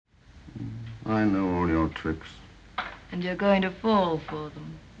I know all your tricks. And you're going to fall for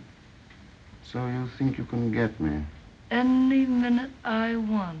them. So you think you can get me? Any minute I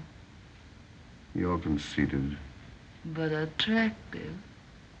want. You're conceited. But attractive.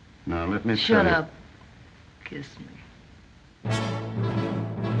 Now, let me Shut tell you... up. Kiss me.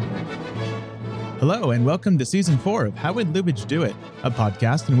 Hello, and welcome to Season 4 of How Would Lubitsch Do It, a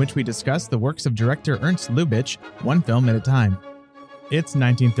podcast in which we discuss the works of director Ernst Lubitsch, one film at a time. It's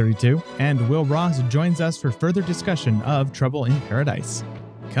 1932, and Will Ross joins us for further discussion of Trouble in Paradise.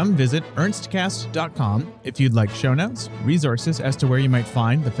 Come visit ernstcast.com if you'd like show notes, resources as to where you might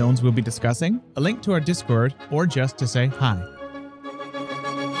find the films we'll be discussing, a link to our Discord, or just to say hi.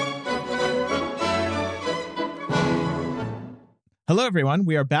 Hello, everyone.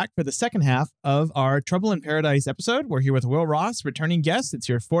 We are back for the second half of our Trouble in Paradise episode. We're here with Will Ross, returning guest. It's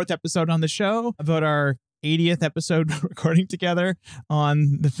your fourth episode on the show, about our 80th episode recording together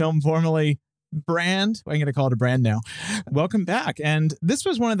on the film formerly Brand. I'm going to call it a brand now. Welcome back. And this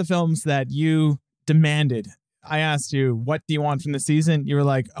was one of the films that you demanded. I asked you, what do you want from the season? You were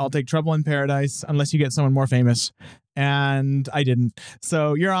like, I'll take Trouble in Paradise unless you get someone more famous. And I didn't.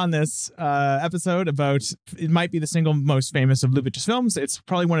 So you're on this episode about, it might be the single most famous of Lubitsch's films. It's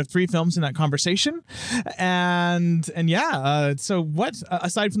probably one of three films in that conversation. So what,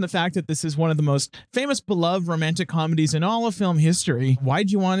 aside from the fact that this is one of the most famous, beloved romantic comedies in all of film history,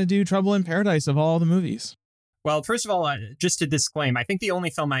 why'd you want to do Trouble in Paradise of all the movies? Well, first of all, just to disclaim, I think the only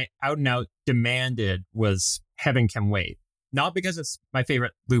film I out and out demanded was Heaven Can Wait. Not because it's my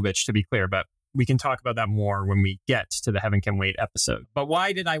favorite Lubitsch, to be clear, but we can talk about that more when we get to the Heaven Can Wait episode. But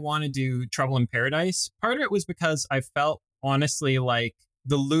why did I want to do Trouble in Paradise? Part of it was because I felt, honestly, like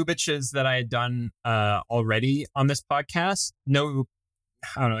the Lubitsch's that I had done already on this podcast, I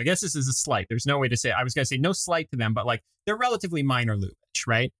don't know, I guess this is a slight. There's no way to say it. I was going to say no slight to them, but like they're relatively minor Lubitsch,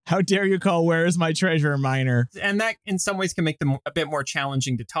 right? How dare you call Where Is My Treasure minor? And that in some ways can make them a bit more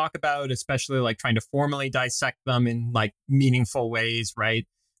challenging to talk about, especially like trying to formally dissect them in like meaningful ways, right?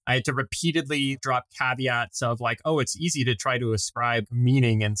 I had to repeatedly drop caveats of like, oh, it's easy to try to ascribe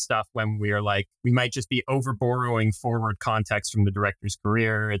meaning and stuff when we're like, we might just be over borrowing forward context from the director's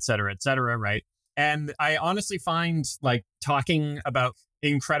career, et cetera, right? And I honestly find like talking about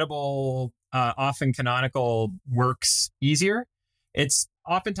incredible, often canonical works easier. It's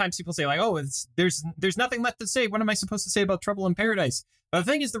oftentimes people say like, oh, there's nothing left to say. What am I supposed to say about Trouble in Paradise? But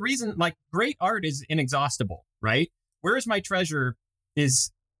the thing is, the reason like great art is inexhaustible, right? Where Is My Treasure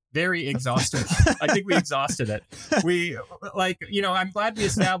is very exhaustible. I think we exhausted it. We like, I'm glad we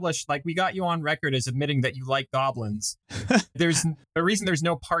established, like we got you on record as admitting that you like goblins. There's a reason there's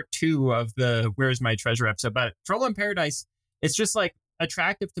no part 2 of the Where's My Treasure episode, but Trouble in Paradise, it's just like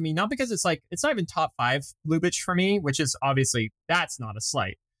attractive to me, not because it's not even top 5 Lubitsch for me, which is obviously, that's not a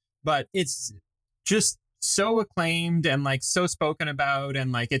slight, but it's just so acclaimed and like so spoken about.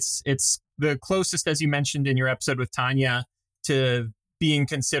 And like, it's the closest, as you mentioned in your episode with Tanya, to being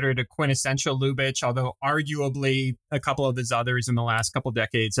considered a quintessential Lubitsch, although arguably a couple of his others in the last couple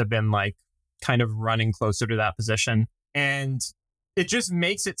decades have been like kind of running closer to that position. And it just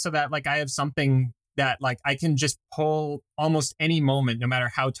makes it so that like I have something that like I can just pull almost any moment, no matter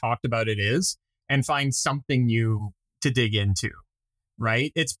how talked about it is, and find something new to dig into,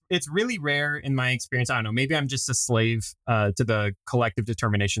 right? It's really rare in my experience. I don't know, maybe I'm just a slave to the collective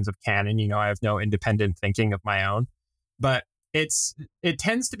determinations of canon. I have no independent thinking of my own, but it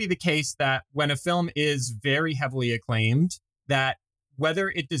tends to be the case that when a film is very heavily acclaimed, that whether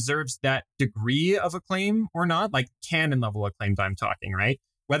it deserves that degree of acclaim or not, like canon level acclaimed, I'm talking, right?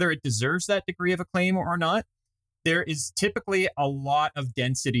 Whether it deserves that degree of acclaim or not, there is typically a lot of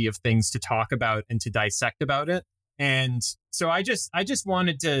density of things to talk about and to dissect about it. And so I just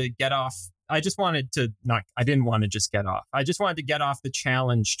wanted to get off. I didn't want to just get off. I just wanted to get off the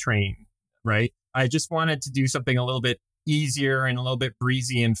challenge train, right? I just wanted to do something a little bit easier and a little bit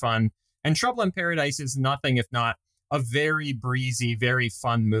breezy and fun. And Trouble in Paradise is nothing if not a very breezy, very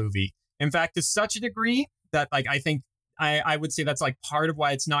fun movie. In fact, to such a degree that like I think I would say that's like part of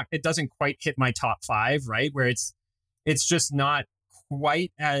why it doesn't quite hit my top 5, right? Where it's just not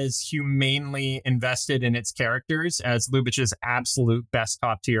quite as humanely invested in its characters as Lubitsch's absolute best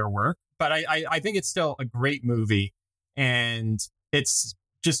top tier work. But I think it's still a great movie, and it's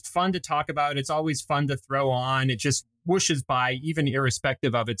just fun to talk about. It's always fun to throw on. It just whooshes by, even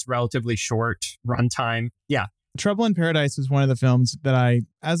irrespective of its relatively short runtime. Yeah. Trouble in Paradise was one of the films that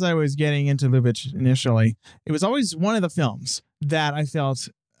as I was getting into Lubitsch initially, it was always one of the films that I felt,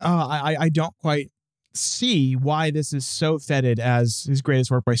 I don't quite see why this is so feted as his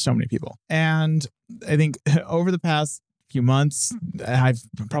greatest work by so many people. And I think over the past few months. I've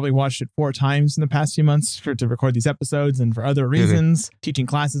probably watched it 4 times in the past few months to record these episodes and for other reasons, teaching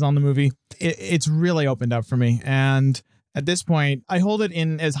classes on the movie. It's really opened up for me. And at this point, I hold it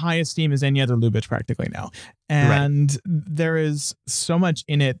in as high esteem as any other Lubitsch practically now. And there is so much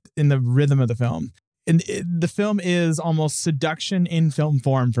in it, in the rhythm of the film. And the film is almost seduction in film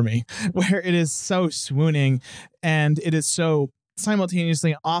form for me, where it is so swooning and it is so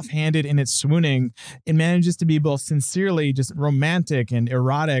simultaneously offhanded in its swooning. It manages to be both sincerely just romantic and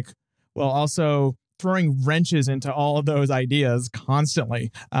erotic, while also throwing wrenches into all of those ideas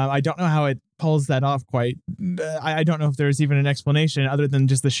constantly. I don't know how it pulls that off quite. I don't know if there's even an explanation other than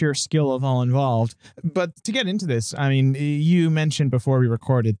just the sheer skill of all involved. But to get into this, I mean, you mentioned before we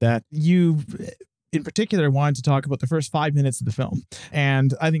recorded that you in particular wanted to talk about the first 5 minutes of the film.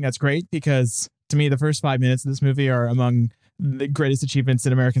 And I think that's great because to me, the first 5 minutes of this movie are among the greatest achievements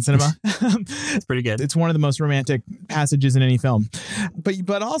in American cinema. It's pretty good. It's one of the most romantic passages in any film.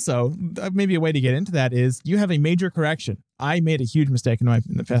 But also, maybe a way to get into that is you have a major correction. I made a huge mistake in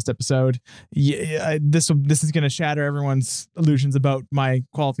the past episode. This is going to shatter everyone's illusions about my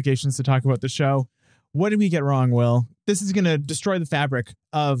qualifications to talk about the show. What did we get wrong, Will? This is going to destroy the fabric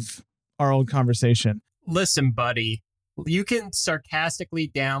of our old conversation. Listen, buddy. You can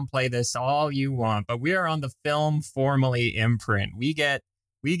sarcastically downplay this all you want, but we are on the Film Formally imprint. We get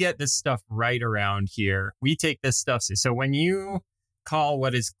this stuff right around here. We take this stuff. So when you call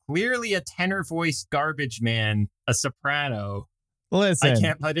what is clearly a tenor voiced garbage man a soprano, listen, I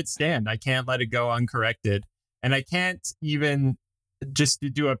can't let it stand. I can't let it go uncorrected. And I can't even just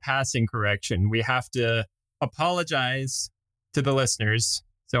do a passing correction. We have to apologize to the listeners.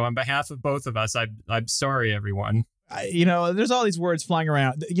 So on behalf of both of us, I'm sorry, everyone. There's all these words flying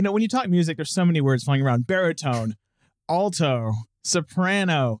around. When you talk music, there's so many words flying around. Baritone, alto,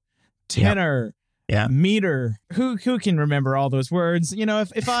 soprano, tenor, meter. Who can remember all those words?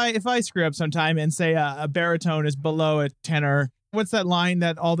 If I screw up sometime and say a baritone is below a tenor, what's that line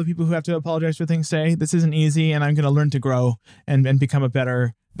that all the people who have to apologize for things say? This isn't easy, and I'm going to learn to grow and become a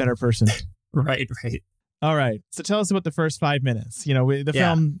better person. Right. All right. So tell us about the first 5 minutes. The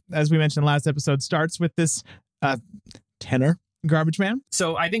film, as we mentioned last episode, starts with this tenor garbage man.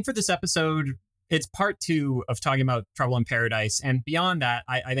 So I think for this episode, it's part 2 of talking about Trouble in Paradise. And beyond that,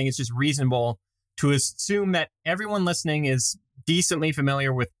 I think it's just reasonable to assume that everyone listening is decently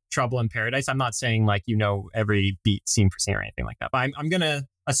familiar with Trouble in Paradise. I'm not saying every beat scene for scene or anything like that, but I'm going to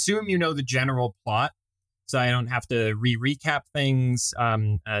assume the general plot. So I don't have to recap things.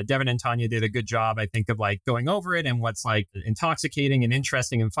 Devin and Tanya did a good job, I think, of going over it and what's intoxicating and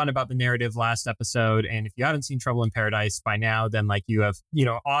interesting and fun about the narrative last episode. And if you haven't seen Trouble in Paradise by now, then you have,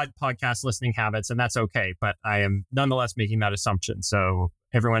 odd podcast listening habits, and that's okay. But I am nonetheless making that assumption. So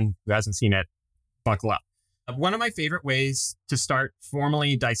everyone who hasn't seen it, buckle up. One of my favorite ways to start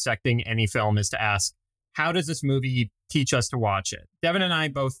formally dissecting any film is to ask, how does this movie teach us to watch it? Devin and I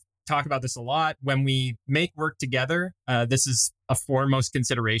both talk about this a lot. When we make work together, this is a foremost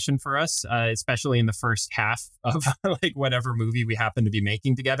consideration for us, especially in the first half of whatever movie we happen to be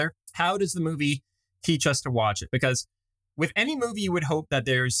making together. How does the movie teach us to watch it? Because with any movie, you would hope that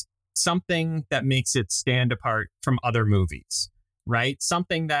there's something that makes it stand apart from other movies, right?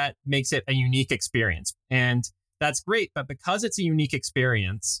 Something that makes it a unique experience. And that's great. But because it's a unique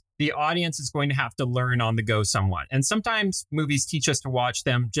experience, the audience is going to have to learn on the go somewhat. And sometimes movies teach us to watch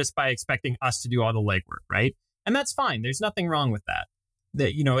them just by expecting us to do all the legwork, right? And that's fine. There's nothing wrong with that.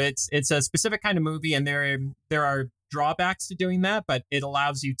 It's a specific kind of movie, and there are drawbacks to doing that, but it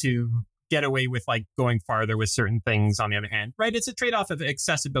allows you to get away with going farther with certain things on the other hand, right? It's a trade-off of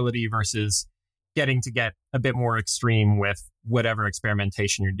accessibility versus getting to get a bit more extreme with whatever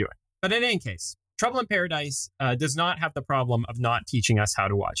experimentation you're doing. But in any case, Trouble in Paradise does not have the problem of not teaching us how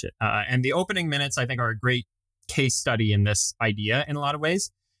to watch it. And the opening minutes, I think, are a great case study in this idea in a lot of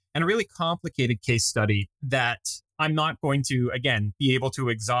ways, and a really complicated case study that I'm not going to, again, be able to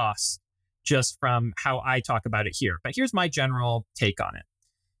exhaust just from how I talk about it here. But here's my general take on it.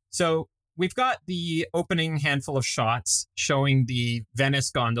 So we've got the opening handful of shots showing the Venice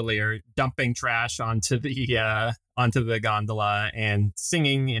gondolier dumping trash onto the gondola and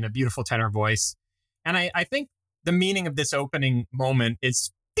singing in a beautiful tenor voice. And I think the meaning of this opening moment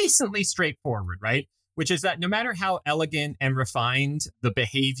is decently straightforward, right? Which is that no matter how elegant and refined the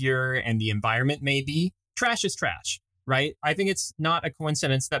behavior and the environment may be, trash is trash, right? I think it's not a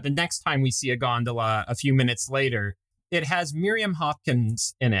coincidence that the next time we see a gondola a few minutes later, it has Miriam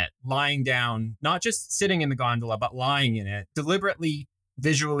Hopkins in it, lying down, not just sitting in the gondola, but lying in it, deliberately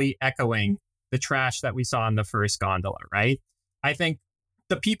visually echoing the trash that we saw in the first gondola, right? I think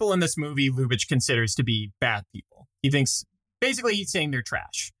the people in this movie, Lubitsch considers to be bad people. He thinks basically he's saying they're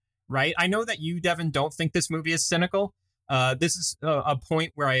trash, right? I know that you, Devin, don't think this movie is cynical. This is a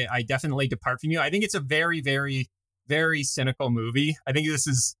point where I definitely depart from you. I think it's a very, very, very cynical movie. I think this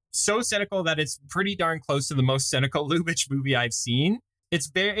is so cynical that it's pretty darn close to the most cynical Lubitsch movie I've seen. It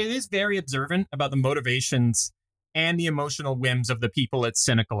is very observant about the motivations and the emotional whims of the people it's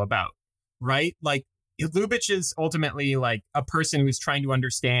cynical about, right? Like Lubitsch is ultimately like a person who's trying to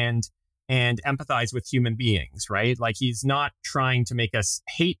understand and empathize with human beings, right? Like he's not trying to make us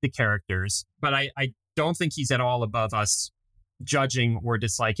hate the characters, but I don't think he's at all above us judging or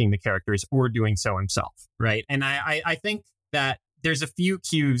disliking the characters or doing so himself, right? And I think that there's a few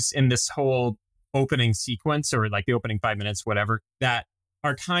cues in this whole opening sequence, or like the opening 5 minutes, whatever, that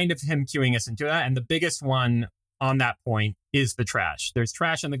are kind of him cueing us into that. And the biggest one on that point is the trash. There's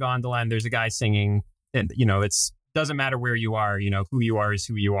trash in the gondola and there's a guy singing, and it's doesn't matter where you are, who you are is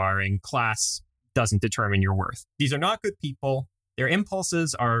who you are, and class doesn't determine your worth. These are not good people. Their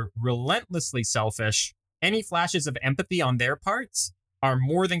impulses are relentlessly selfish. Any flashes of empathy on their parts are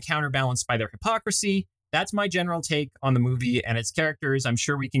more than counterbalanced by their hypocrisy. That's my general take on the movie and its characters. I'm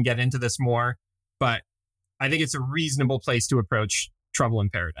sure we can get into this more, but I think it's a reasonable place to approach Trouble in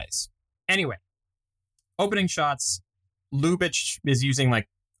Paradise. Anyway, opening shots, Lubitsch is using like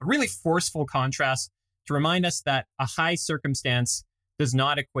a really forceful contrast to remind us that a high circumstance does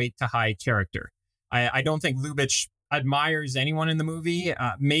not equate to high character. I don't think Lubitsch admires anyone in the movie.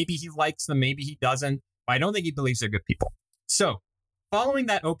 Maybe he likes them, maybe he doesn't. But I don't think he believes they're good people. So, following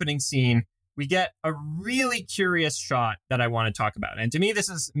that opening scene, we get a really curious shot that I want to talk about. And to me, this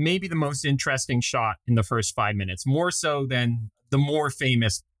is maybe the most interesting shot in the first 5 minutes, more so than the more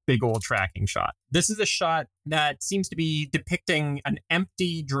famous big old tracking shot. This is a shot that seems to be depicting an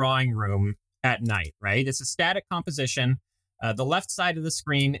empty drawing room at night, right? It's a static composition. The left side of the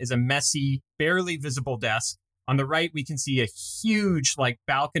screen is a messy, barely visible desk. On the right, we can see a huge like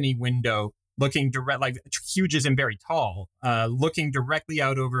balcony window looking direct, like huge as in very tall, looking directly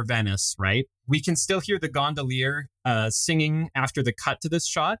out over Venice, right? We can still hear the gondolier singing after the cut to this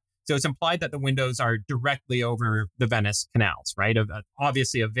shot. So it's implied that the windows are directly over the Venice canals, right?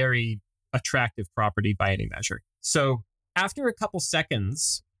 Obviously a very attractive property by any measure. So after a couple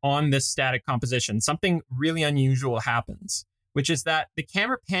seconds on this static composition, something really unusual happens, which is that the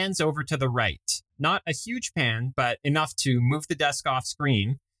camera pans over to the right. Not a huge pan, but enough to move the desk off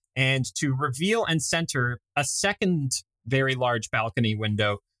screen and to reveal and center a second very large balcony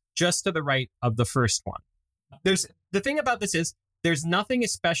window just to the right of the first one. The thing about this is there's nothing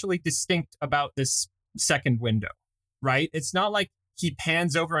especially distinct about this second window, right? It's not like he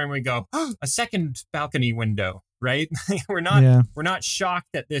pans over and we go, oh, a second balcony window, right? We're not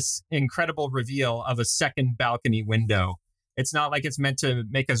shocked at this incredible reveal of a second balcony window. It's not like it's meant to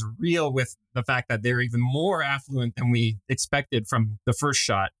make us reel with the fact that they're even more affluent than we expected from the first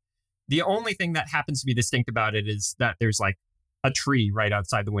shot. The only thing that happens to be distinct about it is that there's like a tree right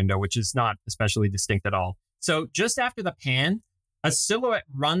outside the window, which is not especially distinct at all. So just after the pan, a silhouette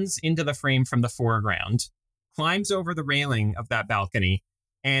runs into the frame from the foreground, climbs over the railing of that balcony,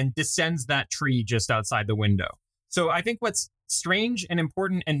 and descends that tree just outside the window. So I think what's strange and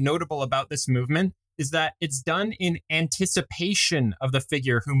important and notable about this movement is that it's done in anticipation of the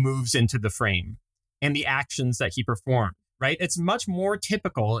figure who moves into the frame and the actions that he performs, right? It's much more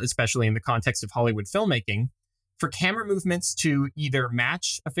typical, especially in the context of Hollywood filmmaking, for camera movements to either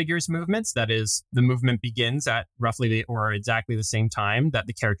match a figure's movements, that is, the movement begins at roughly or exactly the same time that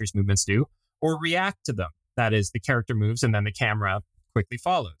the character's movements do, or react to them, that is, the character moves and then the camera quickly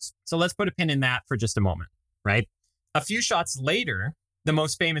follows. So let's put a pin in that for just a moment, right? A few shots later, the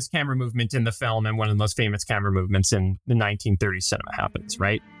most famous camera movement in the film and one of the most famous camera movements in the 1930s cinema happens,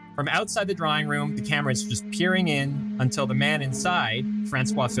 right? From outside the drawing room, the camera is just peering in until the man inside,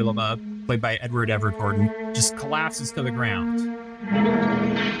 Francois Philibert, played by Edward Everett Horton, just collapses to the ground.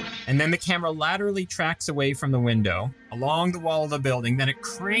 And then the camera laterally tracks away from the window, along the wall of the building, then it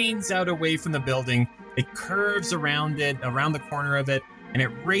cranes out away from the building, it curves around it, around the corner of it, and it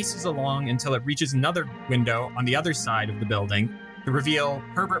races along until it reaches another window on the other side of the building to reveal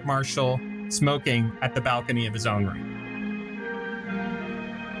Herbert Marshall smoking at the balcony of his own room.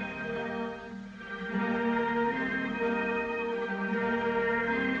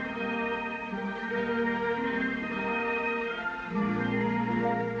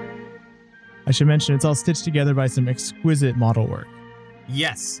 I should mention it's all stitched together by some exquisite model work.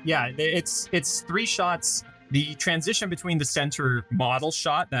 Yes. Yeah. It's three shots. The transition between the center model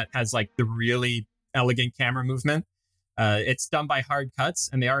shot that has like the really elegant camera movement, it's done by hard cuts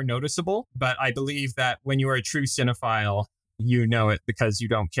and they are noticeable. But I believe that when you are a true cinephile, you know it because you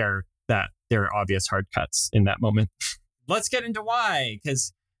don't care that there are obvious hard cuts in that moment. let's get into why,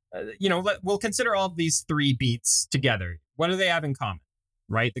 because, we'll consider all of these three beats together. What do they have in common,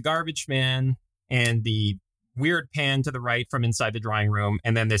 right? The garbage man and the weird pan to the right from inside the drawing room,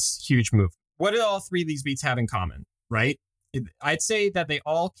 and then this huge move. What do all three of these beats have in common, right? I'd say that they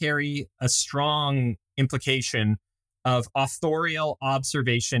all carry a strong implication of authorial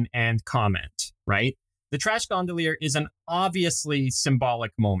observation and comment, right? The trash gondolier is an obviously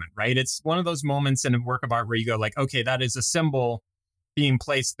symbolic moment, right? It's one of those moments in a work of art where you go like, okay, that is a symbol being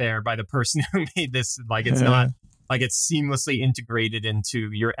placed there by the person who made this. Like, it's not like it's seamlessly integrated into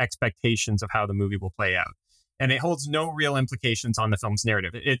your expectations of how the movie will play out. And it holds no real implications on the film's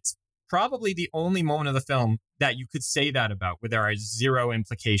narrative. It's probably the only moment of the film that you could say that about, where there are zero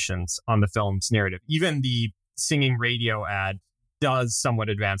implications on the film's narrative. Even the singing radio ad does somewhat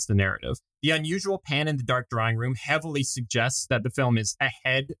advance the narrative. The unusual pan in the dark drawing room heavily suggests that the film is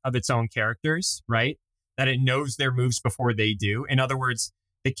ahead of its own characters, right? That it knows their moves before they do. In other words,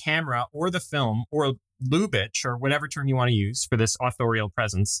 the camera or the film or Lubitsch, or whatever term you want to use for this authorial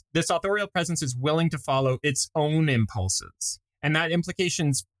presence, is willing to follow its own impulses. And that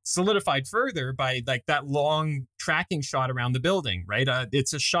implication's solidified further by like that long tracking shot around the building, right?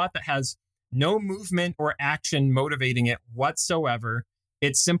 It's a shot that has no movement or action motivating it whatsoever.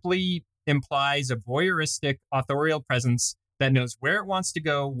 It simply implies a voyeuristic authorial presence that knows where it wants to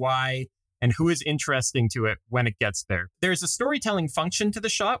go, why, and who is interesting to it when it gets there. There's a storytelling function to the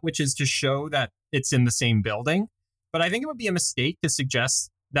shot, which is to show that it's in the same building. But I think it would be a mistake to suggest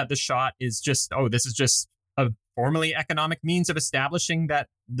that the shot is just, this is just a formally economic means of establishing that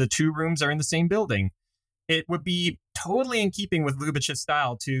the two rooms are in the same building. It would be totally in keeping with Lubitsch's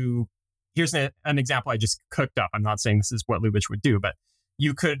style to, here's an example I just cooked up. I'm not saying this is what Lubitsch would do, but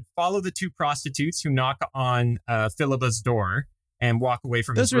you could follow the two prostitutes who knock on Philippa's door and walk away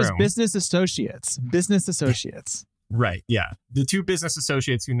from his room. Those are his business associates. Right, yeah. The two business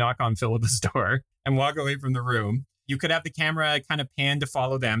associates who knock on Philippa's door and walk away from the room. You could have the camera kind of pan to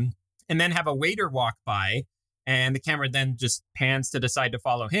follow them, and then have a waiter walk by, and the camera then just pans to decide to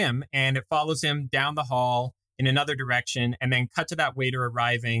follow him, and it follows him down the hall in another direction, and then cut to that waiter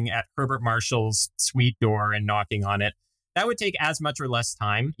arriving at Herbert Marshall's suite door and knocking on it. That would take as much or less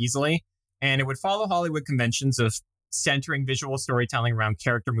time easily, and it would follow Hollywood conventions of centering visual storytelling around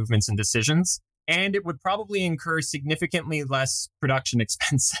character movements and decisions. And it would probably incur significantly less production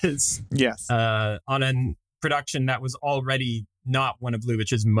expenses. Yes. On a production that was already not one of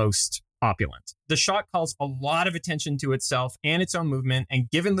Lubitsch's most opulent. The shot calls a lot of attention to itself and its own movement. And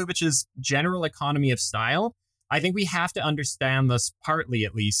given Lubitsch's general economy of style, I think we have to understand this, partly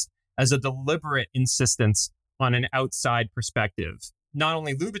at least, as a deliberate insistence on an outside perspective. Not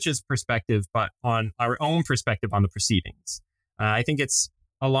only Lubitsch's perspective, but on our own perspective on the proceedings. I think it's,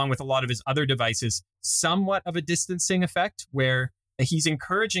 along with a lot of his other devices, somewhat of a distancing effect where he's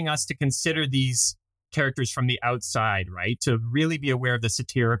encouraging us to consider these characters from the outside, right? To really be aware of the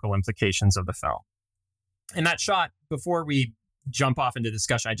satirical implications of the film. And that shot, before we jump off into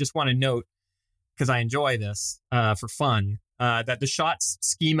discussion, I just want to note, because I enjoy this for fun, that the shot's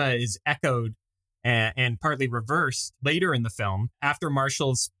schema is echoed and partly reversed later in the film after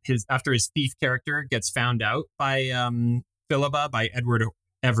after his thief character gets found out by Philippa, by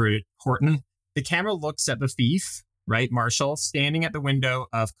Everett Horton. The camera looks at the thief, right, Marshall, standing at the window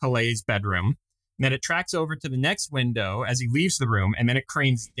of Calais' bedroom. And then it tracks over to the next window as he leaves the room, and then it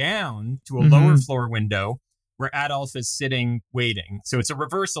cranes down to a lower floor window where Adolf is sitting waiting. So it's a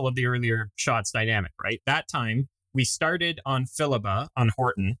reversal of the earlier shot's dynamic, right? That time, we started on Philippa, on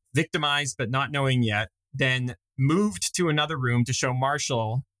Horton, victimized but not knowing yet, then moved to another room to show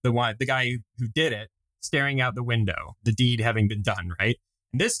Marshall, the guy who did it, staring out the window, the deed having been done, right?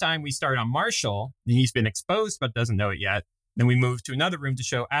 And this time we start on Marshall, and he's been exposed but doesn't know it yet. Then we move to another room to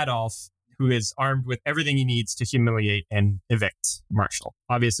show Adolf, who is armed with everything he needs to humiliate and evict Marshall.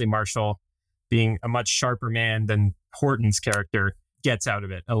 Obviously, Marshall, being a much sharper man than Horton's character, gets out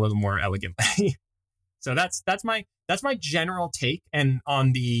of it a little more elegantly. So that's my general take and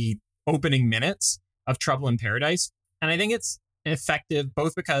on the opening minutes of Trouble in Paradise. And I think it's effective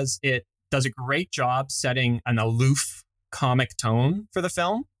both because it does a great job setting an aloof comic tone for the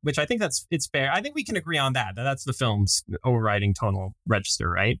film, which I think it's fair. I think we can agree on that that's the film's overriding tonal register,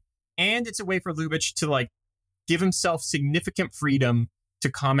 right? And it's a way for Lubitsch to give himself significant freedom to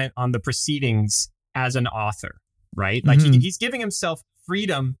comment on the proceedings as an author, right? He's giving himself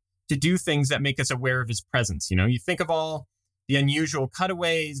freedom to do things that make us aware of his presence. You think of all the unusual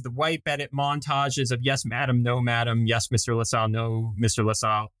cutaways, the wipe edit montages of yes, madam, no, madam, yes, Mr. LaSalle, no, Mr.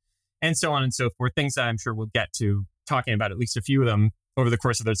 LaSalle, and so on and so forth. Things that I'm sure we'll get to talking about at least a few of them over the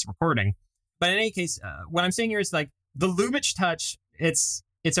course of this recording. But in any case, what I'm saying here is the Lubitsch touch, it's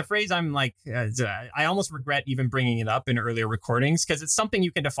a phrase I'm like, I almost regret even bringing it up in earlier recordings because it's something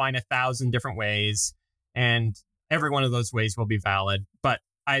you can define 1,000 different ways, and every one of those ways will be valid. But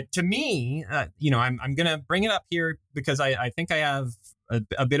to me, I'm going to bring it up here because I think I have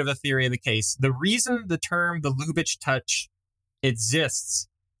a bit of a theory of the case. The reason the term the Lubitsch touch exists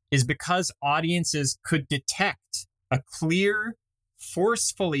is because audiences could detect a clear,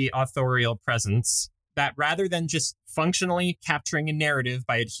 forcefully authorial presence that rather than just functionally capturing a narrative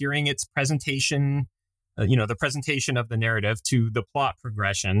by adhering its presentation, the presentation of the narrative to the plot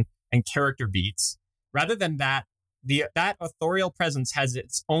progression and character beats, rather than that, that authorial presence has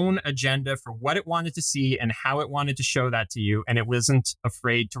its own agenda for what it wanted to see and how it wanted to show that to you, and it wasn't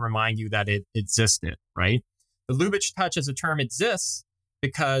afraid to remind you that it existed, right? The Lubitsch touch as a term exists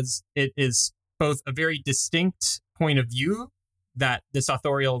because it is both a very distinct point of view that this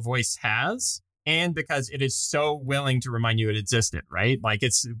authorial voice has, and because it is so willing to remind you it existed, right? Like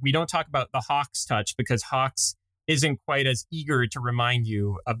we don't talk about the Hawks touch because Hawks isn't quite as eager to remind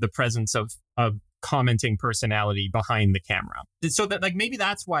you of the presence of commenting personality behind the camera. So that like maybe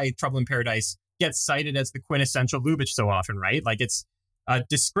that's why Trouble in Paradise gets cited as the quintessential Lubitsch so often, right? Like it's a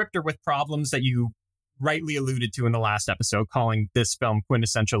descriptor with problems that you rightly alluded to in the last episode, calling this film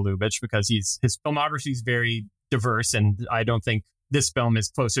quintessential Lubitsch because his filmography is very diverse, and I don't think this film is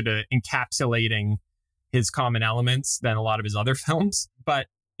closer to encapsulating his common elements than a lot of his other films. But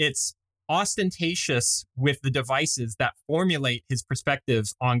it's ostentatious with the devices that formulate his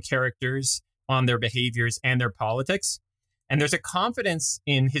perspectives on characters, on their behaviors and their politics. And there's a confidence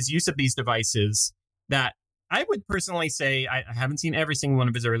in his use of these devices that I would personally say, I haven't seen every single one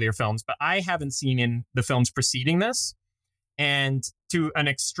of his earlier films, but I haven't seen in the films preceding this, and to an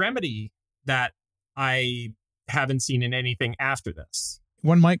extremity that I haven't seen in anything after this.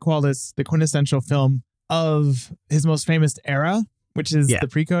 One might call this the quintessential film of his most famous era, which is the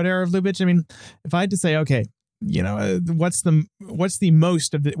pre-code era of Lubitsch. I mean, if I had to say, okay, what's the most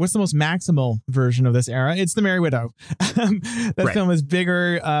maximal version of this era? It's The Merry Widow. That film is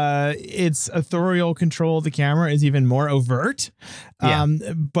bigger. Its authorial control of the camera is even more overt.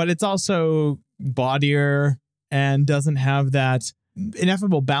 But it's also bawdier and doesn't have that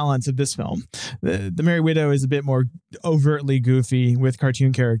ineffable balance of this film. The Merry Widow is a bit more overtly goofy with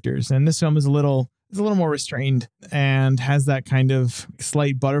cartoon characters, and this film is a little more restrained and has that kind of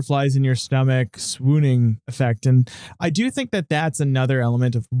slight butterflies in your stomach swooning effect. And I do think that that's another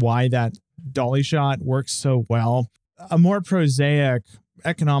element of why that dolly shot works so well. A more prosaic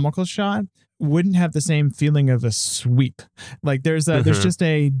economical shot wouldn't have the same feeling of a sweep. Like there's just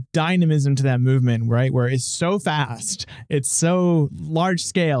a dynamism to that movement, right? Where it's so fast, it's so large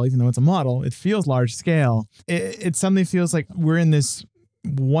scale, even though it's a model, it feels large scale. It suddenly feels like we're in this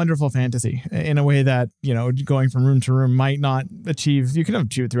wonderful fantasy in a way that, going from room to room might not achieve. You can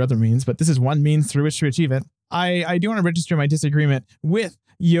achieve it through other means, but this is one means through which to achieve it. I do want to register my disagreement with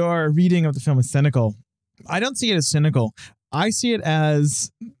your reading of the film as cynical. I don't see it as cynical. I see it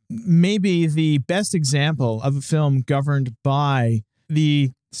as maybe the best example of a film governed by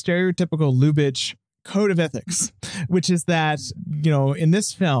the stereotypical Lubitsch code of ethics, which is that, in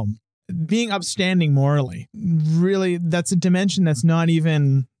this film, being upstanding morally, really, that's a dimension that's not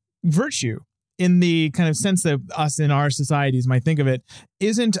even virtue in the kind of sense that us in our societies might think of it,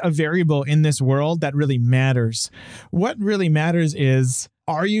 isn't a variable in this world that really matters. What really matters is,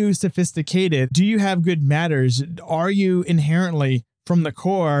 are you sophisticated? Do you have good manners? Are you inherently, from the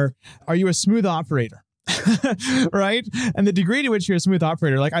core, are you a smooth operator? Right? And the degree to which you're a smooth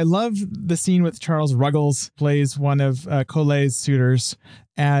operator, like I love the scene with Charles Ruggles plays one of Colet's suitors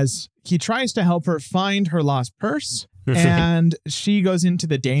as he tries to help her find her lost purse. And she goes into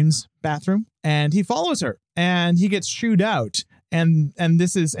the dame's bathroom and he follows her and he gets shooed out. And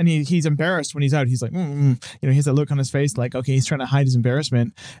he's embarrassed when he's out. He's like, he has that look on his face like, okay, he's trying to hide his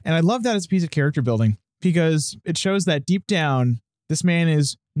embarrassment. And I love that as a piece of character building because it shows that deep down, this man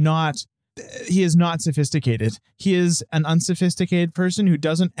is not sophisticated. He is an unsophisticated person who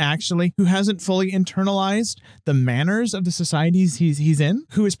hasn't fully internalized the manners of the societies he's in,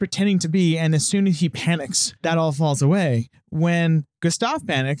 who is pretending to be. And as soon as he panics, that all falls away. When Gustav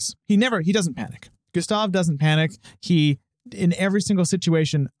panics, he doesn't panic. Gustav doesn't panic. He, in every single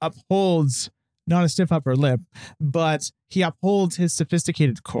situation, upholds not a stiff upper lip, but he upholds his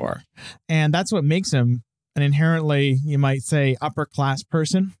sophisticated core. And that's what makes him an inherently, you might say, upper class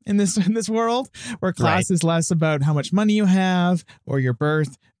person in this world, where class is less about how much money you have or your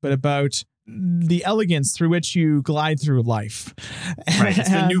birth, but about the elegance through which you glide through life. Right. It's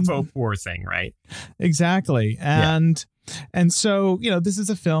the nouveau poor thing, right? Exactly. And so, this is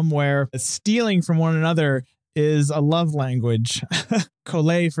a film where stealing from one another is a love language.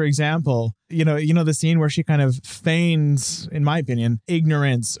 Colette, for example, you know the scene where she kind of feigns, in my opinion,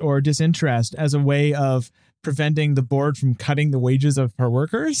 ignorance or disinterest as a way of preventing the board from cutting the wages of her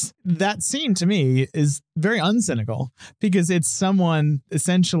workers. That scene to me is very uncynical because it's someone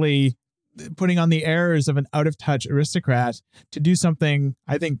essentially putting on the airs of an out-of-touch aristocrat to do something,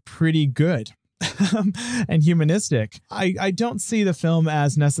 I think, pretty good and humanistic. I don't see the film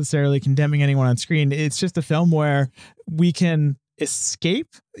as necessarily condemning anyone on screen. It's just a film where we can escape.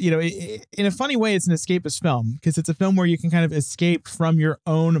 In a funny way, it's an escapist film because it's a film where you can kind of escape from your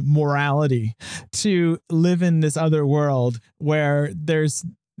own morality to live in this other world where there's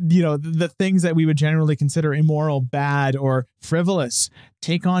the things that we would generally consider immoral, bad, or frivolous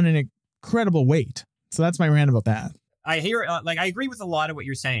take on an incredible weight. So that's my rant about that. I hear, I agree with a lot of what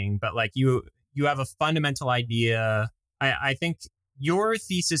you're saying, but like you have a fundamental idea. I think your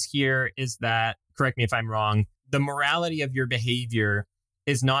thesis here is that, correct me if I'm wrong, the morality of your behavior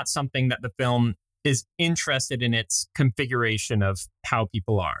is not something that the film is interested in its configuration of how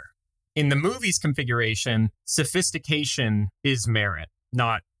people are. In the movie's configuration, sophistication is merit,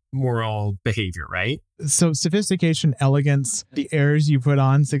 not moral behavior, right? So sophistication, elegance, the airs you put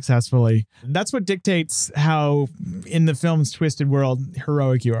on successfully, that's what dictates how, in the film's twisted world,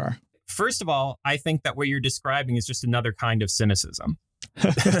 heroic you are. First of all, I think that what you're describing is just another kind of cynicism.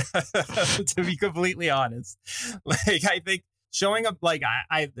 To be completely honest, I think showing up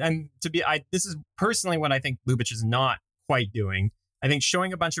this is personally what I think Lubitsch is not quite doing. I think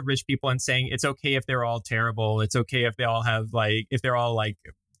showing a bunch of rich people and saying it's okay if they're all terrible, it's okay if they all have if they're all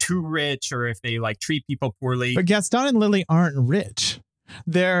too rich or if they treat people poorly. But Gaston and Lily aren't rich.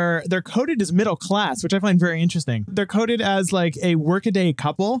 They're coded as middle class, which I find very interesting. They're coded as a workaday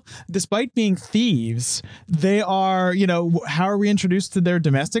couple. Despite being thieves, they are, how are we introduced to their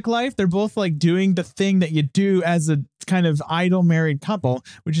domestic life? They're both doing the thing that you do as a kind of idle married couple,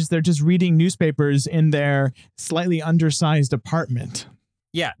 which is they're just reading newspapers in their slightly undersized apartment.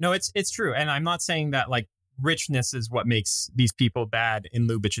 Yeah, no, it's true. And I'm not saying that richness is what makes these people bad in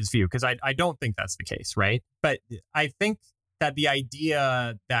Lubitsch's view, because I don't think that's the case, right? But I think that the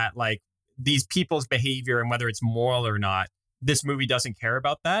idea that these people's behavior and whether it's moral or not, this movie doesn't care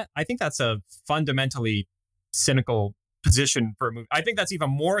about that. I think that's a fundamentally cynical position for a movie. I think that's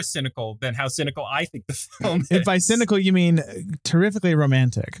even more cynical than how cynical I think the film is. If by cynical you mean terrifically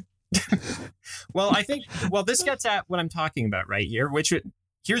romantic. Well, this gets at what I'm talking about right here,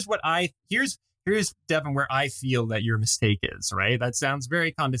 here's Devin, where I feel that your mistake is, right? That sounds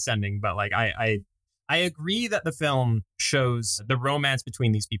very condescending, but I agree that the film shows the romance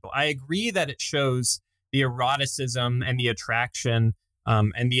between these people. I agree that it shows the eroticism and the attraction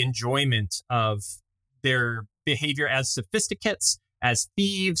and the enjoyment of their behavior as sophisticates, as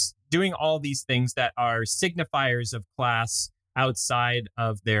thieves, doing all these things that are signifiers of class outside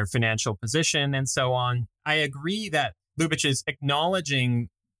of their financial position and so on. I agree that Lubitsch is acknowledging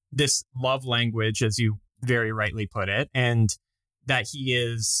this love language, as you very rightly put it, and that he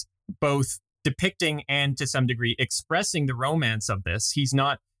is both depicting and to some degree expressing the romance of this. He's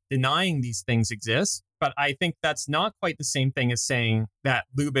not denying these things exist, but I think that's not quite the same thing as saying that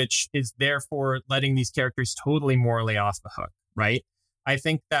Lubitsch is therefore letting these characters totally morally off the hook, right? I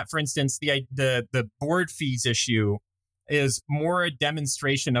think that, for instance, the board fees issue is more a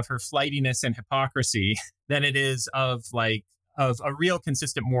demonstration of her flightiness and hypocrisy than it is of a real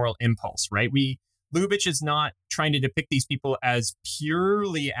consistent moral impulse, right? Lubitsch is not trying to depict these people as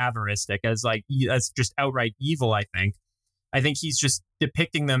purely avaristic, as just outright evil, I think. I think he's just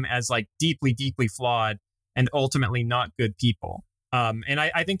depicting them as deeply, deeply flawed and ultimately not good people. And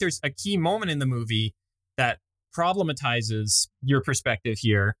I think there's a key moment in the movie that problematizes your perspective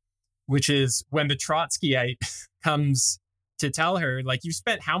here, which is when the Trotskyite comes to tell her, you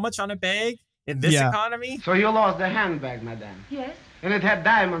spent how much on a bag in this economy? So you lost the handbag, madame. Yes, And it had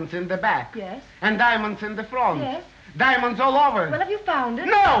diamonds in the back. yes, And diamonds in the front. yes. Diamonds all over. Well, have you found it?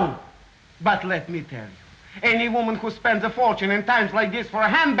 No! But let me tell you, any woman who spends a fortune in times like this for a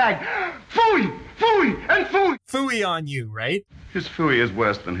handbag, phooey, phooey, and phooey. Phooey on you, right? His phooey is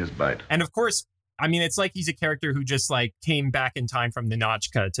worse than his bite. And of course, I mean, it's he's a character who just came back in time from the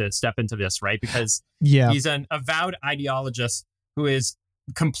Notchka to step into this, right? Because he's an avowed ideologist who is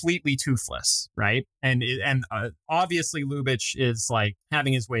completely toothless, right? And obviously Lubitsch is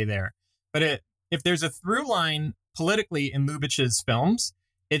having his way there. But if there's a through line politically in Lubitsch's films,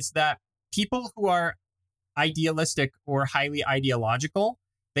 it's that people who are idealistic or highly ideological,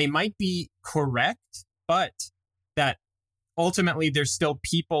 they might be correct, but that ultimately there's still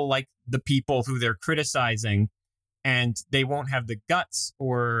people like the people who they're criticizing and they won't have the guts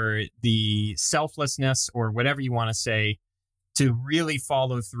or the selflessness or whatever you want to say to really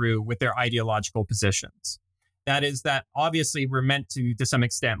follow through with their ideological positions. That is that obviously we're meant to some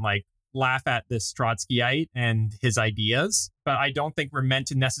extent, like laugh at this Trotskyite and his ideas, but I don't think we're meant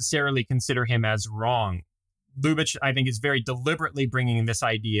to necessarily consider him as wrong. Lubitsch, I think, is very deliberately bringing this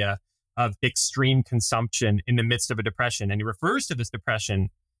idea of extreme consumption in the midst of a depression. And he refers to this depression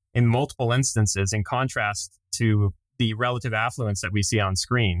in multiple instances in contrast to the relative affluence that we see on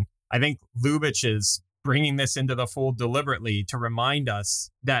screen. I think Lubitsch is bringing this into the fold deliberately to remind us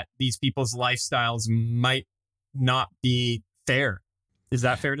that these people's lifestyles might not be fair. Is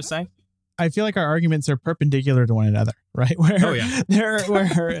that fair to say? I feel like our arguments are perpendicular to one another, right? Where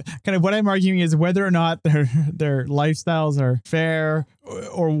where kind of what I'm arguing is whether or not their lifestyles are fair,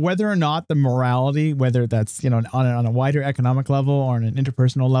 or whether or not the morality, whether that's, on a wider economic level or on an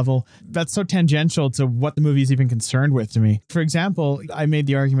interpersonal level, that's so tangential to what the movie is even concerned with to me. For example, I made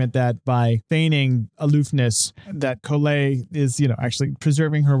the argument that by feigning aloofness, that Collet is, actually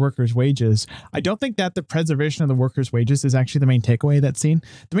preserving her workers' wages. I don't think that the preservation of the workers' wages is actually the main takeaway of that scene.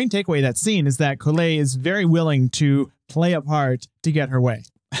 The main takeaway of that scene is that Collet is very willing to play a part to get her way.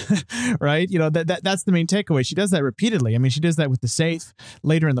 Right? That's the main takeaway. She does that repeatedly. I mean, she does that with the safe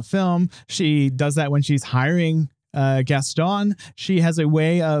later in the film. She does that when she's hiring Gaston. She has a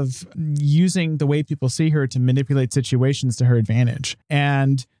way of using the way people see her to manipulate situations to her advantage.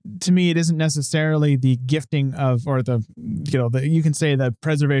 And to me, it isn't necessarily the gifting of, or you can say the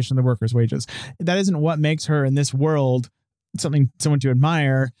preservation of the workers' wages. That isn't what makes her in this world someone to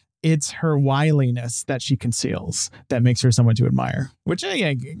admire. It's her wiliness that she conceals that makes her someone to admire, which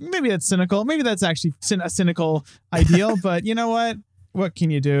maybe that's cynical. Maybe that's actually a cynical ideal, but you know what? What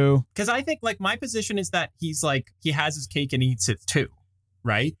can you do? Because I think like my position is that he's like, he has his cake and eats it too.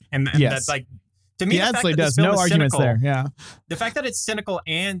 Right. And yes. That's like, to me, he absolutely does. No arguments there. Yeah. The fact that it's cynical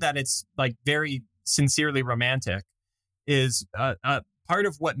and that it's like very sincerely romantic is part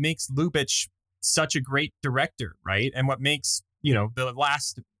of what makes Lubitsch such a great director. Right. And what makes, the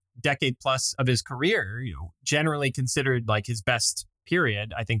last decade plus of his career, generally considered like his best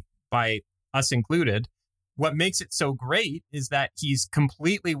period, I think by us included. What makes it so great is that he's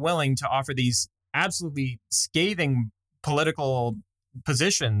completely willing to offer these absolutely scathing political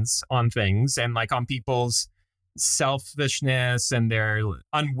positions on things and like on people's selfishness and their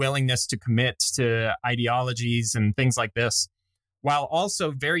unwillingness to commit to ideologies and things like this, while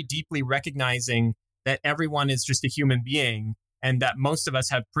also very deeply recognizing that everyone is just a human being and that most of us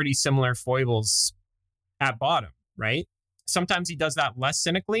have pretty similar foibles at bottom, right? Sometimes he does that less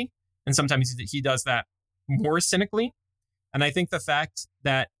cynically, and sometimes he does that more cynically. And I think the fact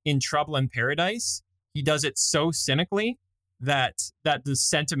that in Trouble in Paradise, he does it so cynically that the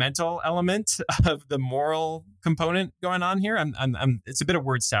sentimental element of the moral component going on here, it's a bit of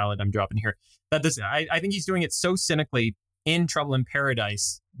word salad I'm dropping here. I think he's doing it so cynically in Trouble in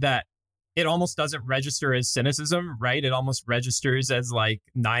Paradise that it almost doesn't register as cynicism, right? It almost registers as like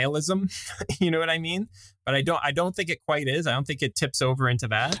nihilism. You know what I mean? But I don't think it quite is. I don't think it tips over into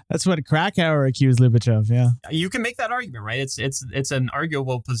that. That's what Krakauer accused Lubitsch of. Yeah. You can make that argument, right? It's an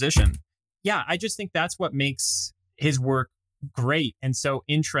arguable position. Yeah. I just think that's what makes his work great and so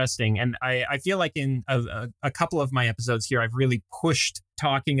interesting. And I feel like in a couple of my episodes here, I've really pushed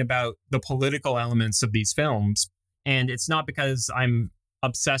talking about the political elements of these films. And it's not because I'm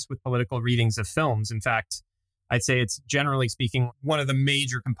obsessed with political readings of films. In fact, I'd say it's generally speaking one of the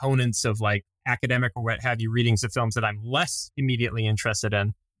major components of like academic or what have you readings of films that I'm less immediately interested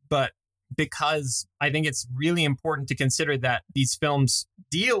in. But because I think it's really important to consider that these films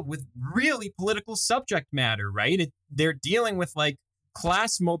deal with really political subject matter, right? They're dealing with like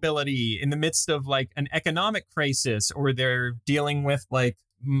class mobility in the midst of like an economic crisis, or they're dealing with like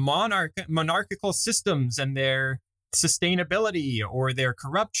monarchical systems and their sustainability or their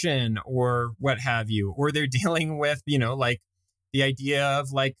corruption or what have you, or they're dealing with, like the idea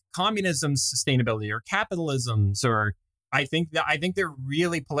of like communism's sustainability or capitalism's, or I think they're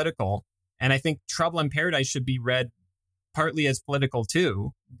really political. And I think Trouble in Paradise should be read partly as political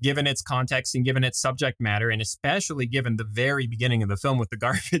too, given its context and given its subject matter, and especially given the very beginning of the film with the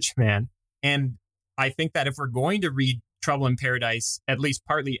garbage man. And I think that if we're going to read Trouble in Paradise, at least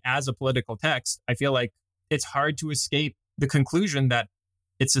partly as a political text, I feel like it's hard to escape the conclusion that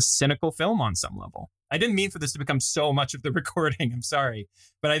it's a cynical film on some level. I didn't mean for this to become so much of the recording. I'm sorry.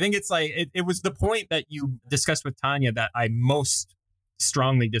 But I think it's like, it was the point that you discussed with Tanya that I most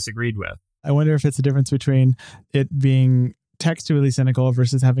strongly disagreed with. I wonder if it's a difference between it being textually cynical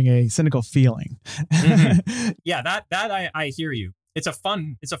versus having a cynical feeling. Mm-hmm. Yeah, that I hear you. It's a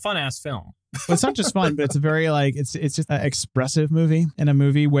fun ass film. Well, it's not just fun, but it's a very it's just an expressive movie, and a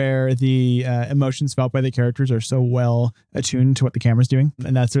movie where the emotions felt by the characters are so well attuned to what the camera's doing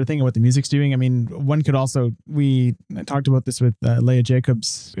and that sort of thing, and what the music's doing. I mean, one could also, we talked about this with Leah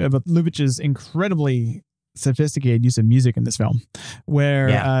Jacobs, about Lubitsch's incredibly sophisticated use of music in this film, where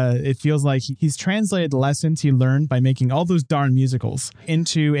it feels like he's translated the lessons he learned by making all those darn musicals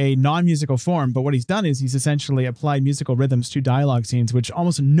into a non-musical form. But what he's done is he's essentially applied musical rhythms to dialogue scenes, which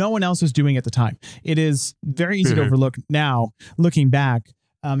almost no one else was doing at the time. It is very easy to overlook now, looking back,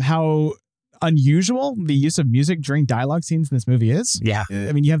 how unusual the use of music during dialogue scenes in this movie is. Yeah.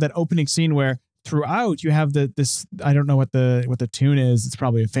 I mean, you have that opening scene where throughout you have this, I don't know what the tune is. It's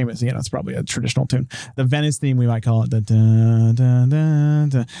probably a famous, it's probably a traditional tune. The Venice theme, we might call it, the da, da, da,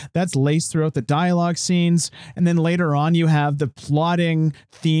 da. That's laced throughout the dialogue scenes. And then later on you have the plotting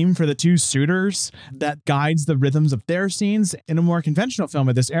theme for the two suitors that guides the rhythms of their scenes. In a more conventional film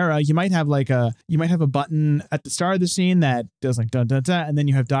of this era, you might have a button at the start of the scene that does like da, da, da, and then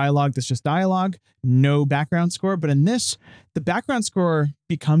you have dialogue that's just dialogue, no background score. But in this, the background score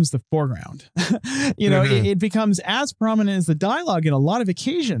becomes the foreground. It becomes as prominent as the dialogue in a lot of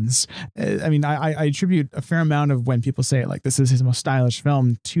occasions. I mean, I attribute a fair amount of when people say like this is his most stylish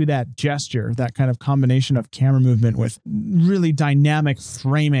film to that gesture, that kind of combination of camera movement with really dynamic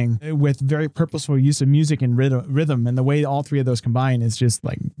framing, with very purposeful use of music and rhythm. And the way all three of those combine is just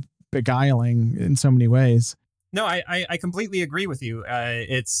like beguiling in so many ways. No, I completely agree with you.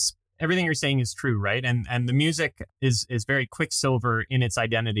 It's everything you're saying is true, right? And the music is very Quicksilver in its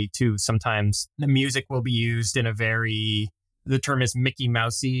identity too. Sometimes the music will be used in a the term is Mickey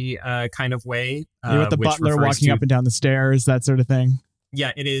Mousey kind of way. With the butler walking up and down the stairs, that sort of thing.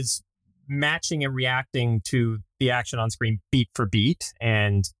 Yeah, it is matching and reacting to the action on screen beat for beat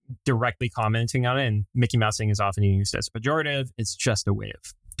and directly commenting on it. And Mickey Mousing is often used as a pejorative. It's just a way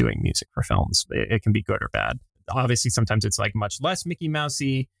of doing music for films. It can be good or bad. Obviously, sometimes it's like much less Mickey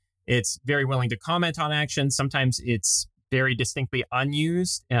Mousey. It's very willing to comment on action. Sometimes it's very distinctly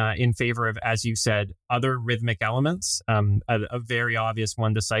unused in favor of, as you said, other rhythmic elements. A very obvious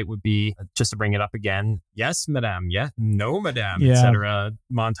one to cite would be, just to bring it up again, yes, madame, yeah, no, madame, etc.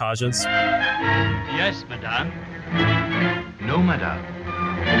 montages. Yes, madame. No, madame.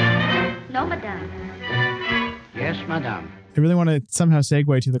 No, madame. Yes, madame. I really want to somehow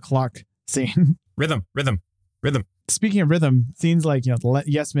segue to the clock scene. Rhythm. Speaking of rhythm, scenes like, the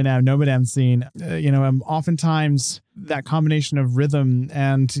yes, madame, no, madame scene, oftentimes that combination of rhythm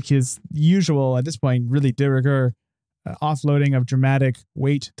and his usual, at this point, really de rigueur offloading of dramatic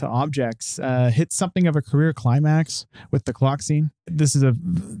weight to objects hits something of a career climax with the clock scene. This is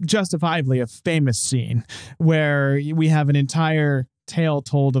justifiably a famous scene where we have an entire tale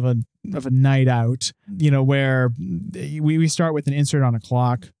told of a night out, where we start with an insert on a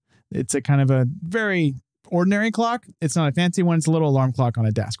clock. It's a kind of a very ordinary clock. It's not a fancy one. It's a little alarm clock on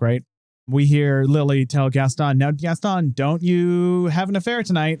a desk, right? We hear Lily tell Gaston, now, Gaston, don't you have an affair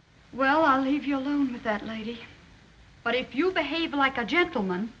tonight? Well, I'll leave you alone with that lady. But if you behave like a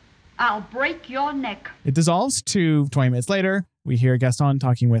gentleman, I'll break your neck. It dissolves to 20 minutes later. We hear Gaston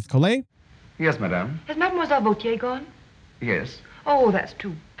talking with Collet. Yes, madame. Has Mademoiselle Vautier gone? Yes. Oh, that's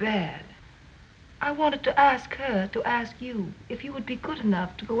too bad. I wanted to ask her to ask you if you would be good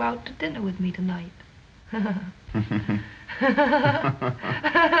enough to go out to dinner with me tonight.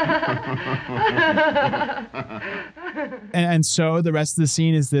 And so the rest of the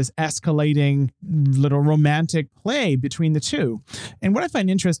scene is this escalating little romantic play between the two. And what I find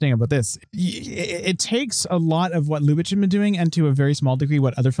interesting about this, it takes a lot of what Lubitsch had been doing, and to a very small degree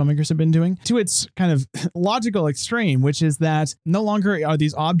what other filmmakers have been doing, to its kind of logical extreme, which is that no longer are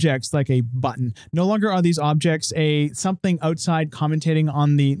these objects like a button. No longer are these objects something outside commentating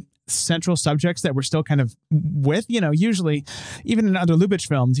on the central subjects that we're still kind of with. Usually even in other Lubitsch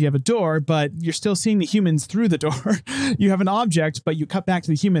films, you have a door, but you're still seeing the humans through the door. You have an object, but you cut back to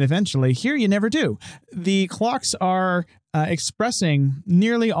the human eventually. Here you never do. The clocks are expressing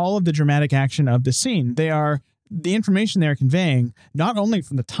nearly all of the dramatic action of the scene. They are the information they're conveying, not only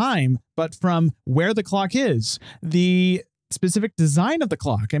from the time, but from where the clock is, the specific design of the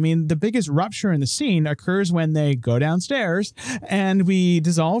clock. I mean, the biggest rupture in the scene occurs when they go downstairs and we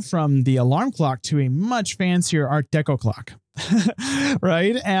dissolve from the alarm clock to a much fancier Art Deco clock.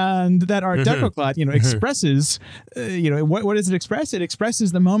 Right? And that Art Deco clock, expresses, what does it express? It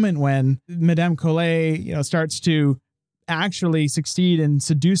expresses the moment when Madame Collet, starts to actually succeed in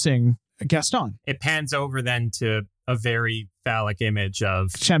seducing Gaston. It pans over then to a very phallic image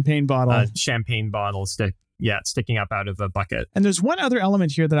of champagne bottle. Champagne bottles to sticking up out of a bucket. And there's one other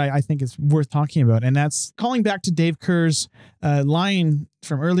element here that I think is worth talking about, and that's calling back to Dave Kerr's line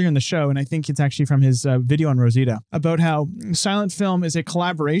from earlier in the show, and I think it's actually from his video on Rosita, about how silent film is a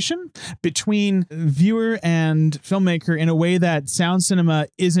collaboration between viewer and filmmaker in a way that sound cinema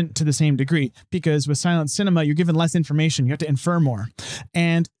isn't to the same degree, because with silent cinema, you're given less information. You have to infer more.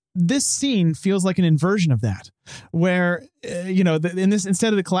 And this scene feels like an inversion of that, where, in this,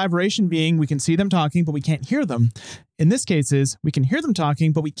 instead of the collaboration being we can see them talking, but we can't hear them. In this case is we can hear them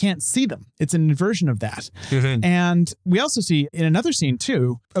talking, but we can't see them. It's an inversion of that. Mm-hmm. And we also see in another scene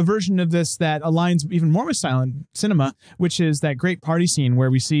too, a version of this that aligns even more with silent cinema, which is that great party scene where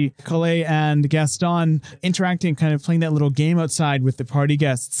we see Collet and Gaston interacting, kind of playing that little game outside with the party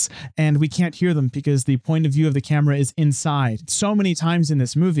guests. And we can't hear them because the point of view of the camera is inside. So many times in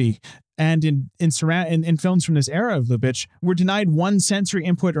this movie, and in films from this era of Lubitsch, we're denied one sensory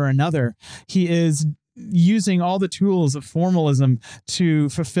input or another. He is using all the tools of formalism to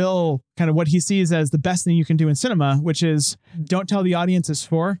fulfill kind of what he sees as the best thing you can do in cinema, which is don't tell the audience it's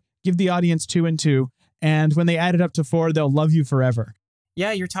 4, give the audience 2 and 2. And when they add it up to 4, they'll love you forever.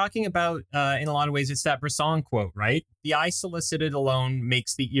 Yeah, you're talking about, in a lot of ways, it's that Bresson quote, right? The eye solicited alone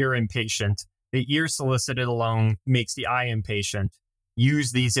makes the ear impatient. The ear solicited alone makes the eye impatient.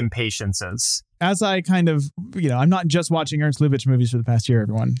 Use these impatiences. As I kind of, I'm not just watching Ernst Lubitsch movies for the past year,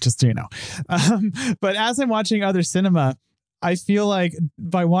 everyone, just so you know. But as I'm watching other cinema, I feel like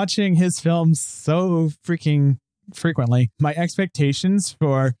by watching his films so freaking frequently, my expectations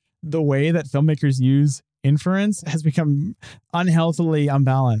for the way that filmmakers use inference has become unhealthily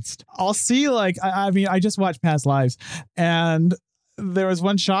unbalanced. I'll see, I just watched Past Lives, and there was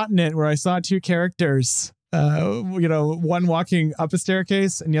one shot in it where I saw 2 characters, one walking up a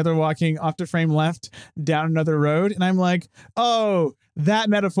staircase and the other walking off to frame left down another road. And I'm like, oh, that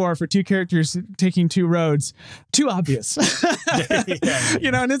metaphor for 2 characters taking 2 roads, too obvious.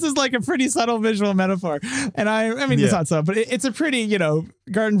 And this is like a pretty subtle visual metaphor. And I mean, it's not so, but it's a pretty,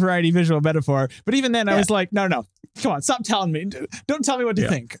 garden variety visual metaphor. But even then I was like, no, come on, stop telling me. Don't tell me what to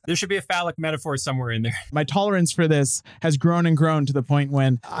think. There should be a phallic metaphor somewhere in there. My tolerance for this has grown and grown to the point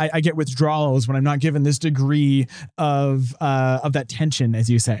when I get withdrawals when I'm not given this degree of that tension, as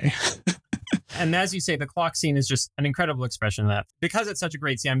you say. And as you say, the clock scene is just an incredible expression of that. Because it's such a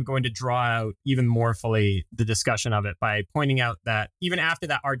great scene, I'm going to draw out even more fully the discussion of it by pointing out that even after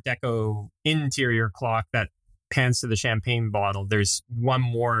that Art Deco interior clock that pans to the champagne bottle, there's one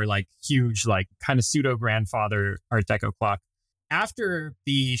more huge, kind of pseudo grandfather Art Deco clock. After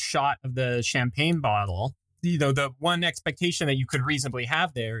the shot of the champagne bottle, the one expectation that you could reasonably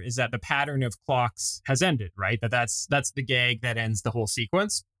have there is that the pattern of clocks has ended, right? That's the gag that ends the whole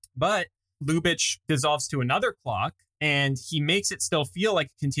sequence. But Lubitsch dissolves to another clock, and he makes it still feel like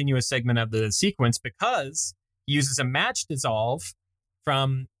a continuous segment of the sequence because he uses a match dissolve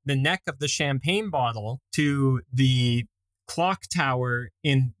from the neck of the champagne bottle to the clock tower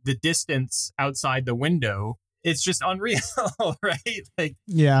in the distance outside the window. It's just unreal, right?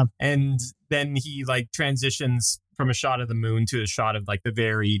 Yeah. And then he transitions from a shot of the moon to a shot of the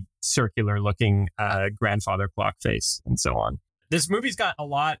very circular looking grandfather clock face and so on. This movie's got a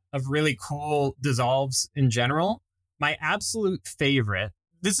lot of really cool dissolves in general. My absolute favorite,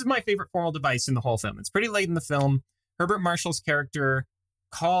 this is my favorite formal device in the whole film. It's pretty late in the film. Herbert Marshall's character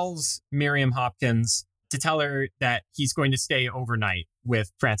calls Miriam Hopkins to tell her that he's going to stay overnight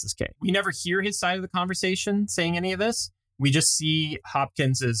with Francis Kay. We never hear his side of the conversation saying any of this. We just see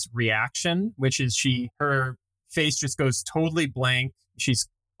Hopkins's reaction, which is her face just goes totally blank. She's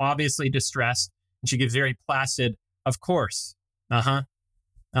obviously distressed, and she gives very placid, of course,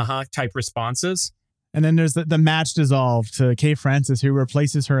 type responses. And then there's the match dissolve to Kay Francis, who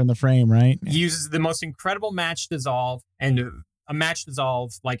replaces her in the frame, right? He uses the most incredible match dissolve, and a match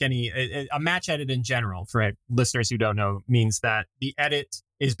dissolve, a match edit in general, for listeners who don't know, means that the edit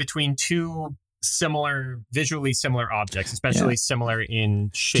is between 2 visually similar objects, especially similar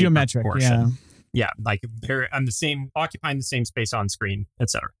in shape, geometric, proportion. Yeah, they're occupying the same space on screen,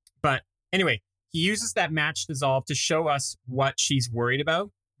 etc. But anyway, he uses that match dissolve to show us what she's worried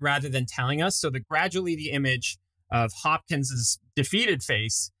about rather than telling us. So gradually the image of Hopkins's defeated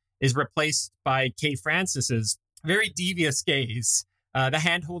face is replaced by Kay Francis's very devious gaze. The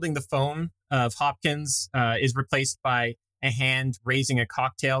hand holding the phone of Hopkins is replaced by a hand raising a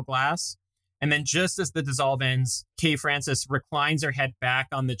cocktail glass. And then just as the dissolve ends, Kay Francis reclines her head back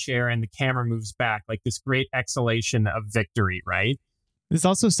on the chair and the camera moves back, like this great exhalation of victory, right? It's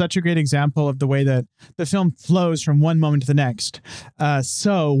also such a great example of the way that the film flows from one moment to the next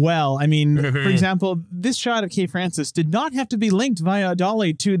so well. I mean, for example, this shot of Kay Francis did not have to be linked via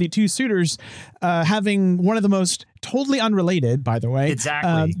dolly to the two suitors having one of the most totally unrelated, by the way,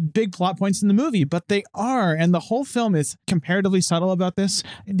 exactly, big plot points in the movie, but they are. And the whole film is comparatively subtle about this.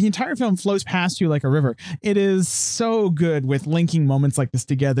 The entire film flows past you like a river. It is so good with linking moments like this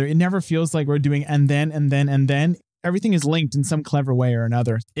together. It never feels like we're doing and then, and then, and then. Everything is linked in some clever way or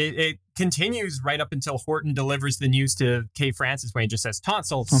another. It continues right up until Horton delivers the news to Kay Francis when he just says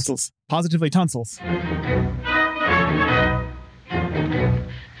tonsils. Tonsils. Positively tonsils.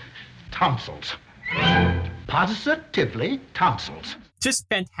 Tonsils. Positively tonsils. Just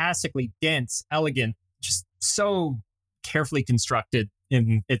fantastically dense, elegant, just so carefully constructed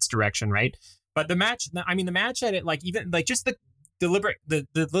in its direction, right? But the match edit, like even like just the deliberate, the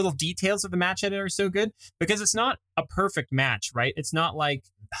little details of the match edit are so good because it's not a perfect match, right? It's not like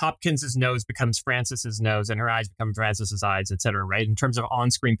Hopkins's nose becomes Francis's nose and her eyes become Francis's eyes, etc. Right? In terms of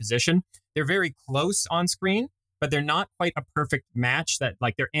on-screen position, they're very close on screen, but they're not quite a perfect match. That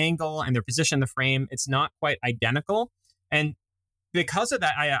like their angle and their position in the frame, it's not quite identical. And because of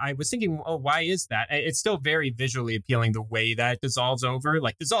that, I was thinking, oh, why is that? It's still very visually appealing the way that it dissolves over.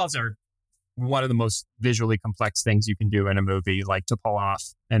 Like dissolves are one of the most visually complex things you can do in a movie, like to pull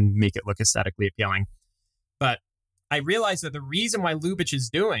off and make it look aesthetically appealing. But I realized that the reason why Lubitsch is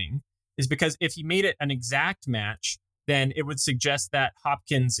doing is because if he made it an exact match, then it would suggest that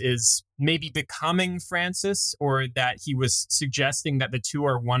Hopkins is maybe becoming Francis, or that he was suggesting that the two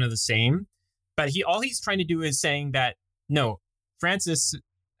are one of the same. But all he's trying to do is saying that, no, Francis,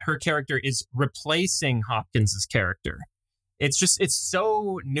 her character, is replacing Hopkins's character. It's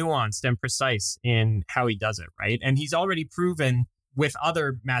so nuanced and precise in how he does it, right? And he's already proven with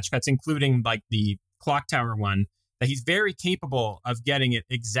other match cuts, including like the Clock Tower one, that he's very capable of getting it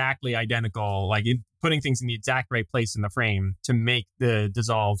exactly identical, like putting things in the exact right place in the frame to make the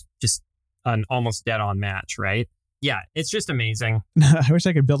dissolve just an almost dead-on match, right? Yeah, it's just amazing. I wish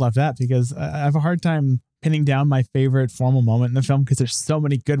I could build off that because I have a hard time pinning down my favorite formal moment in the film because there's so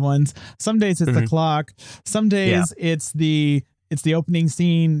many good ones. Some days it's the clock. Some days it's the opening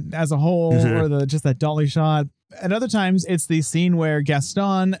scene as a whole, or just that dolly shot. At other times it's the scene where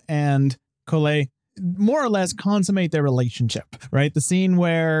Gaston and Colette more or less consummate their relationship, right? The scene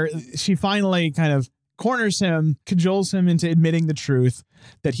where she finally kind of corners him, cajoles him into admitting the truth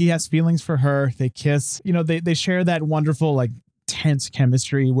that he has feelings for her. They kiss, they share that wonderful, like, tense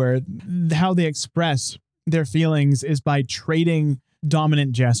chemistry where how they express their feelings is by trading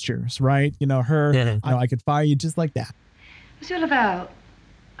dominant gestures, right? I could fire you just like that. Monsieur Laval,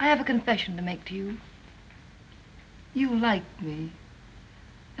 I have a confession to make to you. You like me.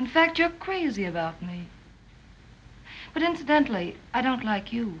 In fact, you're crazy about me. But incidentally, I don't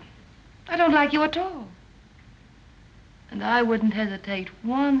like you. I don't like you at all. And I wouldn't hesitate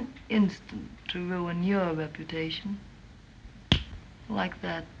one instant to ruin your reputation. Like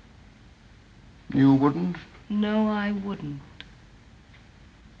that. You wouldn't? No, I wouldn't.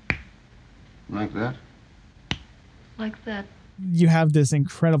 Like that? Like that. You have this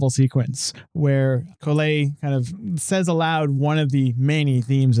incredible sequence where Colette kind of says aloud one of the many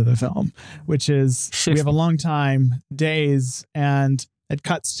themes of the film, which is we have a long time, days, and it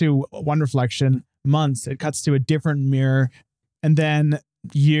cuts to one reflection, months, it cuts to a different mirror, and then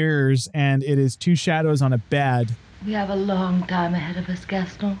years, and it is two shadows on a bed. We have a long time ahead of us,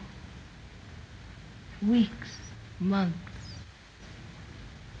 Gaston. Weeks, months,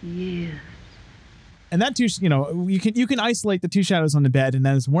 years. And that you can isolate the two shadows on the bed, and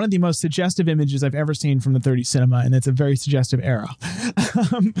that is one of the most suggestive images I've ever seen from the 30s cinema, and it's a very suggestive era,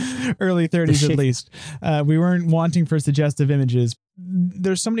 early 30s at least. We weren't wanting for suggestive images.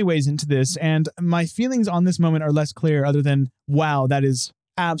 There's so many ways into this, and my feelings on this moment are less clear, other than wow, that is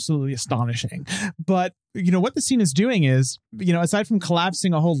absolutely astonishing. But what the scene is doing is, aside from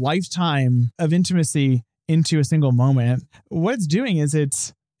collapsing a whole lifetime of intimacy into a single moment, what it's doing is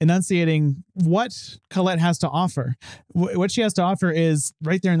it's enunciating what Colette has to offer. What she has to offer is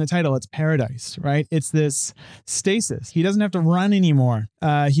right there in the title. It's paradise, right? It's this stasis. He doesn't have to run anymore.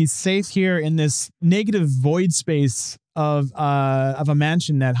 He's safe here in this negative void space of a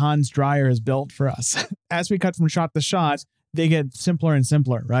mansion that Hans Dreyer has built for us. As we cut from shot to shot, they get simpler and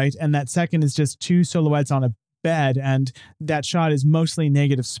simpler, right? And that second is just two silhouettes on a bed, and that shot is mostly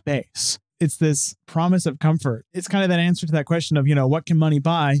negative space. It's this promise of comfort. It's kind of that answer to that question of, what can money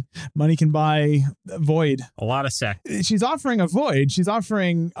buy? Money can buy a void. A lot of sex. She's offering a void. She's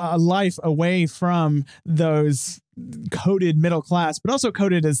offering a life away from those coded middle class, but also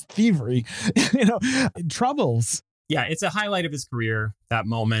coded as thievery, troubles. Yeah, it's a highlight of his career, that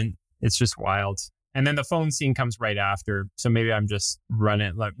moment. It's just wild. And then the phone scene comes right after. So maybe I'm just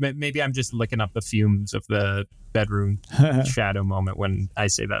maybe I'm just licking up the fumes of the bedroom shadow moment when I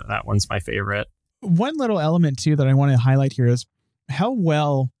say that one's my favorite. One little element, too, that I want to highlight here is how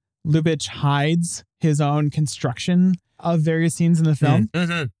well Lubitsch hides his own construction of various scenes in the film.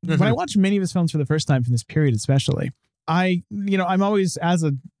 When I watch many of his films for the first time from this period especially, I'm always, as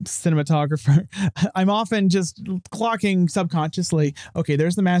a cinematographer, I'm often just clocking subconsciously, okay,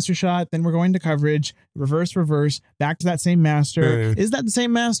 there's the master shot, then we're going to coverage, reverse, back to that same master. Is that the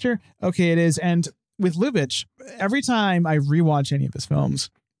same master? Okay, it is. And with Lubitsch, every time I rewatch any of his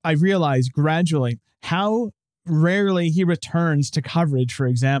films, I realize gradually how rarely he returns to coverage, for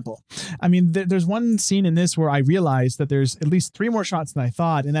example. I mean, there's one scene in this where I realized that there's at least 3 more shots than I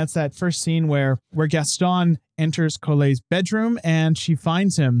thought, and that's that first scene where Gaston enters Colette's bedroom and she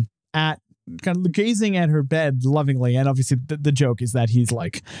finds him kind of gazing at her bed lovingly, and obviously the joke is that he's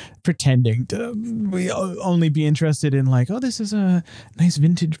like pretending to only be interested in like, oh, this is a nice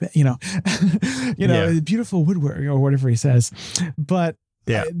vintage bed, beautiful woodwork or whatever he says. But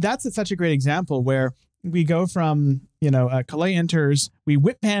that's such a great example where we go from, Colette enters, we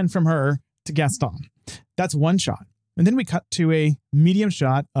whip pan from her to Gaston. That's one shot. And then we cut to a medium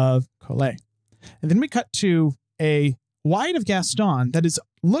shot of Colette. And then we cut to a wide of Gaston that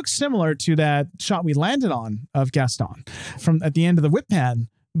looks similar to that shot we landed on of Gaston from at the end of the whip pan.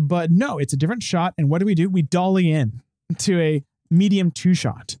 But no, it's a different shot. And what do? We dolly in to a medium 2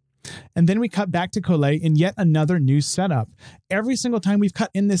 shot. And then we cut back to Colette in yet another new setup. Every single time we've cut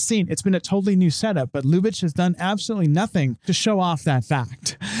in this scene, it's been a totally new setup, but Lubitsch has done absolutely nothing to show off that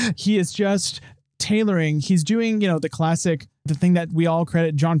fact. He is just tailoring. He's doing, the thing that we all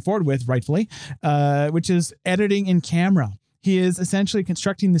credit John Ford with, rightfully, which is editing in camera. He is essentially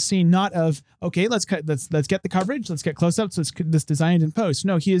constructing the scene not of, okay, let's get the coverage, let's get close-ups, let's design it in post.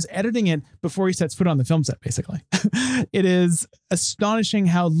 No, he is editing it before he sets foot on the film set, basically. It is astonishing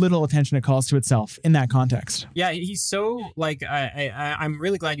how little attention it calls to itself in that context. Yeah, he's so, I'm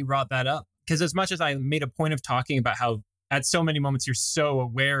really glad you brought that up, because as much as I made a point of talking about how at so many moments you're so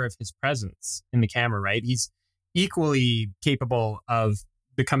aware of his presence in the camera, right? He's equally capable of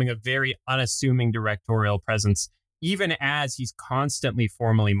becoming a very unassuming directorial presence, even as he's constantly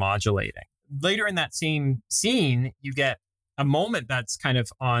formally modulating. Later in that same scene, you get a moment that's kind of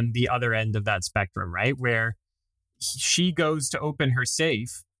on the other end of that spectrum, right? Where she goes to open her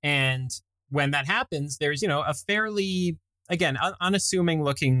safe. And when that happens, there's, a fairly, again, unassuming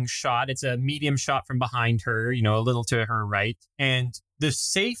looking shot. It's a medium shot from behind her, a little to her right. And the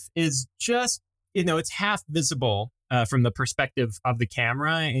safe is just, it's half visible from the perspective of the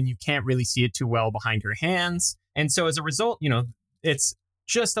camera, and you can't really see it too well behind her hands. And so as a result, it's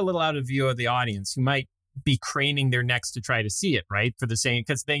just a little out of view of the audience who might be craning their necks to try to see it, right?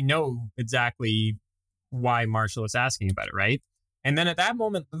 Because they know exactly why Marshall is asking about it, right? And then at that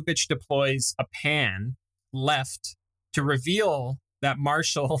moment, Lubitsch deploys a pan left to reveal that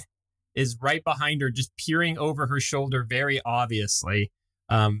Marshall is right behind her, just peering over her shoulder very obviously,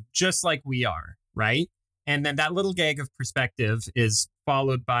 just like we are, right? And then that little gag of perspective is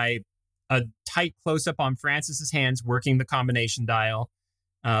followed by a tight close-up on Francis's hands working the combination dial,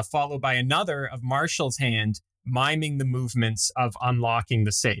 followed by another of Marshall's hand miming the movements of unlocking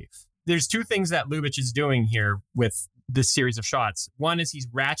the safe. There's 2 things that Lubitsch is doing here with this series of shots. One is he's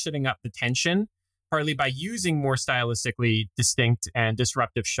ratcheting up the tension, partly by using more stylistically distinct and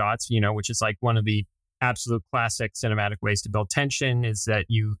disruptive shots, which is like one of the absolute classic cinematic ways to build tension, is that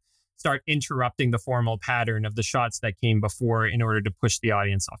you start interrupting the formal pattern of the shots that came before in order to push the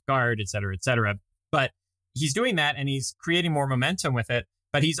audience off guard, et cetera, et cetera. But he's doing that and he's creating more momentum with it,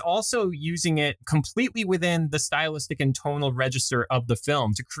 but he's also using it completely within the stylistic and tonal register of the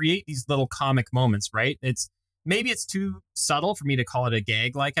film to create these little comic moments, right? Maybe it's too subtle for me to call it a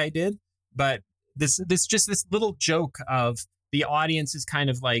gag like I did, but this little joke of the audience is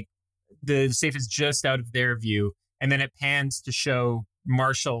kind of like the safe is just out of their view, and then it pans to show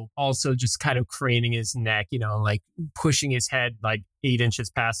Marshall also just kind of craning his neck, like pushing his head like 8 inches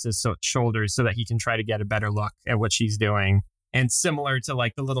past his shoulders so that he can try to get a better look at what she's doing. And similar to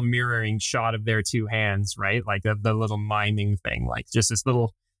like the little mirroring shot of their 2 hands, right? Like the little miming thing, like just this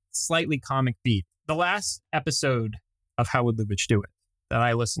little slightly comic beat. The last episode of How Would Lubitsch Do It that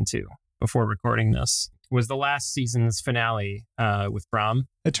I listened to before recording this was the last season's finale with Bram.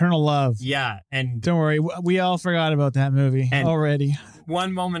 Eternal Love. Yeah. And don't worry, we all forgot about that movie already.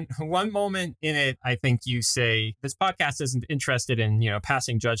 One moment in it, I think you say, this podcast isn't interested in,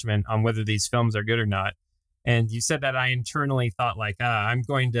 passing judgment on whether these films are good or not. And you said that I internally thought like, I'm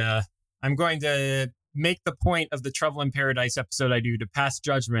going to make the point of the Trouble in Paradise episode I do to pass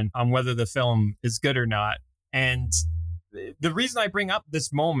judgment on whether the film is good or not. And the reason I bring up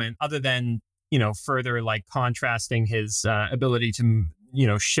this moment, other than, further like contrasting his ability to,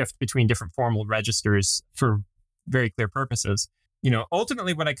 shift between different formal registers for very clear purposes,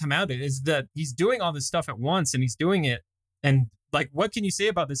 ultimately what I come out at is that he's doing all this stuff at once and he's doing it. And like, what can you say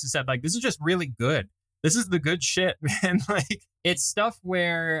about this is that like, this is just really good. This is the good shit, man. Like, it's stuff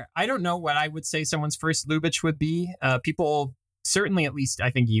where I don't know what I would say someone's first Lubitsch would be. People certainly, at least I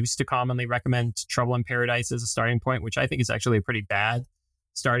think, used to commonly recommend Trouble in Paradise as a starting point, which I think is actually a pretty bad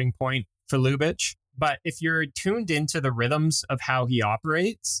starting point for Lubitsch. But if you're tuned into the rhythms of how he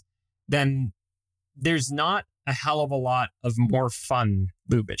operates, then there's not a hell of a lot of more fun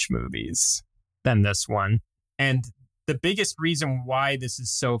Lubitsch movies than this one. And the biggest reason why this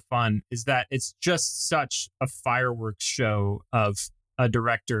is so fun is that it's just such a fireworks show of a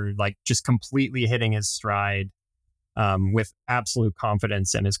director like just completely hitting his stride with absolute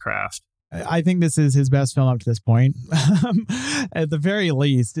confidence in his craft. I think this is his best film up to this point. At the very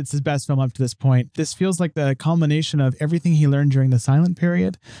least, it's his best film up to this point. This feels like the culmination of everything he learned during the silent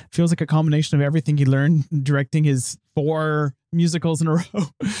period. It feels like a culmination of everything he learned directing his 4 musicals in a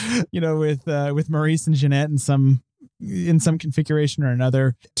row, with Maurice and Jeanette in some configuration or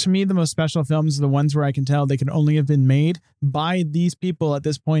another. To me, the most special films are the ones where I can tell they can only have been made by these people at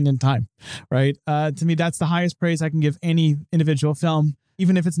this point in time, right? To me, that's the highest praise I can give any individual film,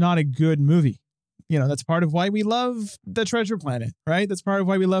 even if it's not a good movie. That's part of why we love The Treasure Planet, right? That's part of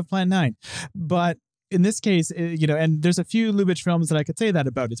why we love Plan 9. But in this case, and there's a few Lubitsch films that I could say that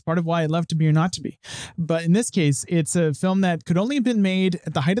about. It's part of why I love To Be or Not to Be. But in this case, it's a film that could only have been made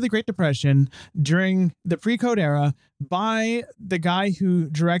at the height of the Great Depression during the pre-code era by the guy who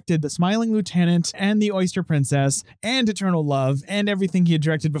directed The Smiling Lieutenant and The Oyster Princess and Eternal Love and everything he had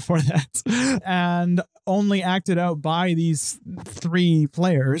directed before that, and only acted out by these 3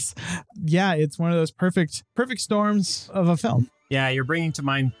 players. Yeah, it's one of those perfect storms of a film. Yeah, you're bringing to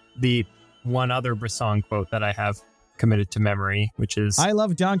mind the one other Bresson quote that I have committed to memory, which is, I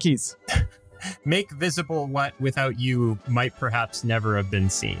love donkeys. Make visible what without you might perhaps never have been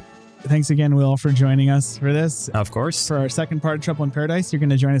seen. Thanks again, Will, for joining us for this. Of course. For our second part of Trouble in Paradise, you're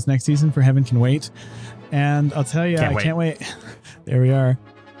going to join us next season for Heaven Can Wait. And I'll tell you, I can't wait. There we are.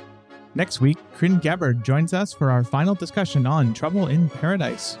 Next week, Corinne Gabbard joins us for our final discussion on Trouble in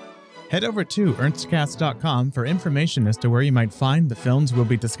Paradise. Head over to ernstcast.com for information as to where you might find the films we'll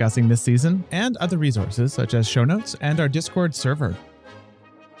be discussing this season and other resources such as show notes and our Discord server.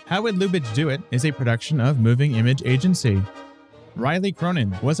 How Would Lubitsch Do It is a production of Moving Image Agency. Riley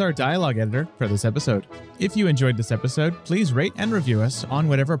Cronin was our dialogue editor for this episode. If you enjoyed this episode, please rate and review us on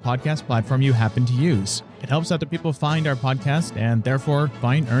whatever podcast platform you happen to use. It helps other people find our podcast and therefore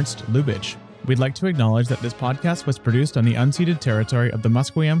find Ernst Lubitsch. We'd like to acknowledge that this podcast was produced on the unceded territory of the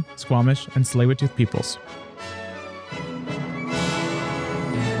Musqueam, Squamish, and Tsleil-Waututh peoples.